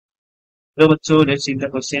तो बच्चों let's see the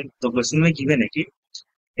question. तो क्वेश्चन में given है कि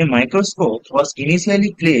a microscope was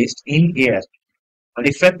initially placed in air,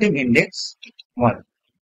 refractive index 1.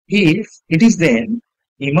 If it is then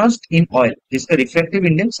immersed in oil, जिसका refractive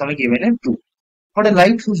index हमें given है 2. For a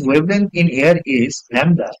light whose wavelength in air is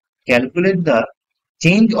lambda, calculate the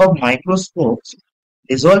change of microscope's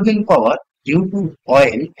dissolving power due to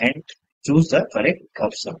oil and choose the correct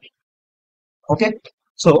option. Okay,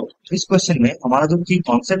 so इस question में हमारा जो की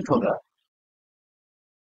concept होगा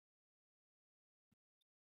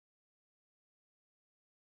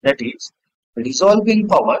that is resolving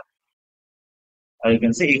power, or you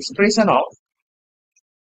can say expression of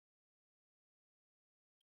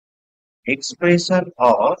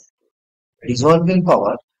resolving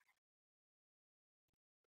power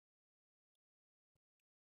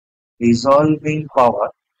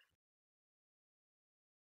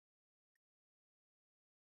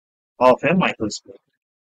of a microscope.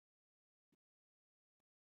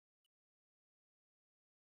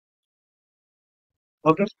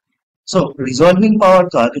 Okay, so resolving power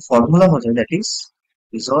का जो formula होता है that is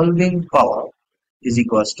resolving power is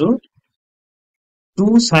equals to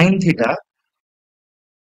 2 sin theta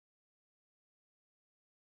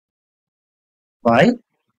by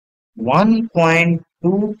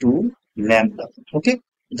 1.22 lambda. Okay,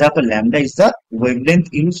 जहाँ पर lambda is the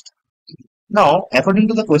wavelength used. Now according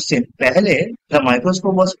to the question, पहले the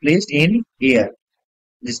microscope was placed in air,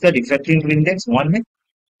 जिसका refractive index 1 है,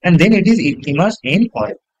 and then it is immersed in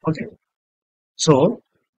oil. Okay, so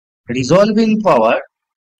resolving power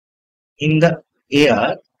in the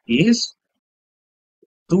air is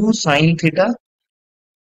 2 sin theta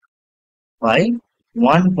by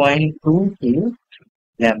 1.22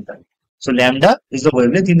 lambda. So lambda is the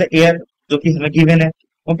wavelength in the air जो कि हमें given है.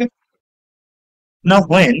 Okay. Now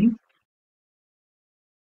when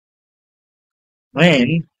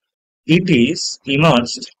it is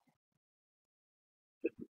immersed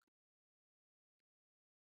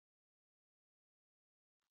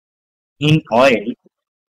in oil,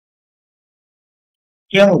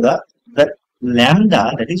 क्या होगा? The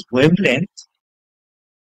lambda, that is wavelength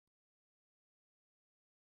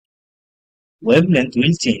will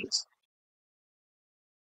change.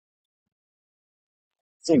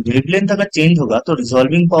 So wavelength अगर change होगा तो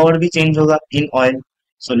resolving power भी change होगा in oil.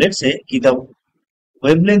 So let's say कि the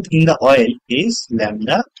wavelength in the oil is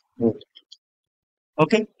lambda O.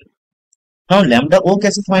 Okay. Now lambda O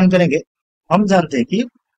कैसे find करेंगे? हम जानते हैं कि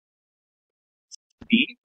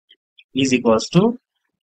V is equals to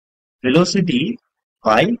velocity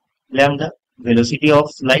by lambda. Velocity of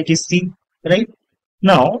light is c, right?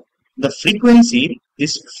 Now the frequency,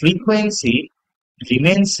 this frequency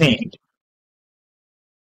remains same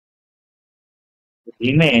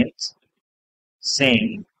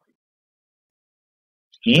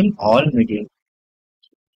in all medium.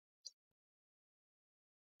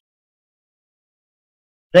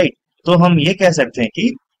 Right? तो हम ये कह सकते हैं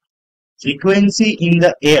कि frequency in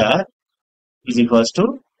the air is equals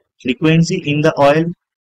to frequency in the oil.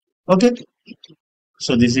 Okay,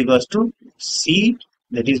 so this is equals to c,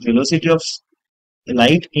 that is velocity of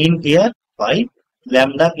light in air, by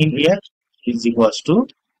lambda in air is equals to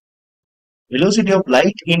velocity of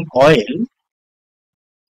light in oil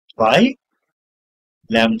by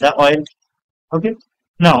lambda oil. Okay,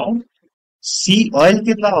 now c oil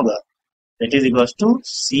कितना होगा? That is equals to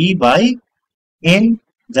c by n,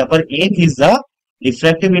 जहाँ पर n is the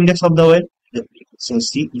refractive index of the oil. So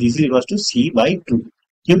c, this is equals to c by 2,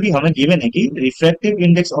 क्योंकि हमें given है कि refractive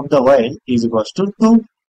index of the oil is equals to 2,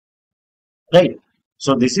 right?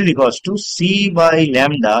 So this is equals to c by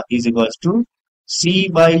lambda is equals to c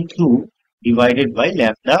by 2 divided by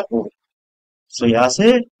lambda O. So यहाँ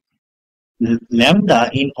से lambda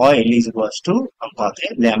in oil is equals to हम पाते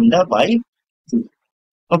हैं lambda by 2.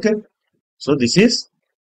 Okay, so this is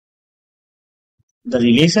the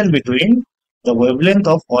relation between the wavelength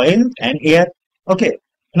of oil and air. Okay,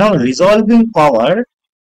 now resolving power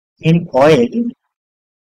in oil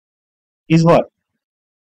is what?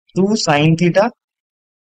 2 sin theta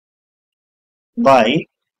by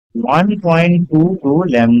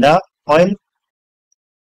 1.22 lambda oil.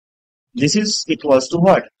 This is equals to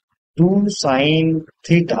what? 2 sin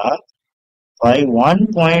theta by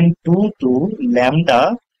 1.22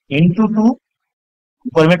 lambda into 2.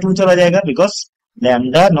 ऊपर में 2 चला जाएगा because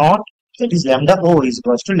lambda naught, that is lambda O, is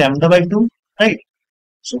equals to lambda by 2, right?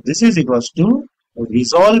 So this is equals to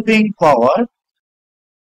resolving power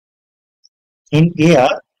in air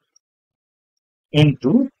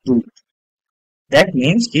into 2. That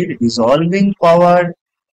means the resolving power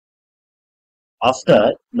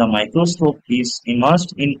after the microscope is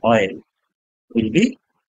immersed in oil will be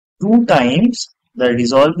 2 times the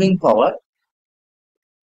dissolving power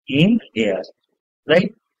in air,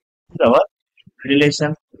 right? Our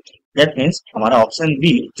relation, that means हमारा option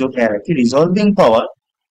B जो कह रहा है कि dissolving power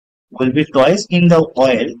will be twice in the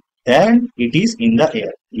oil than it is in the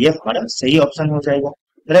air, ये हमारा सही option हो जाएगा,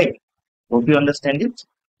 right? Hope you understand it.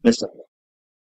 Best of luck.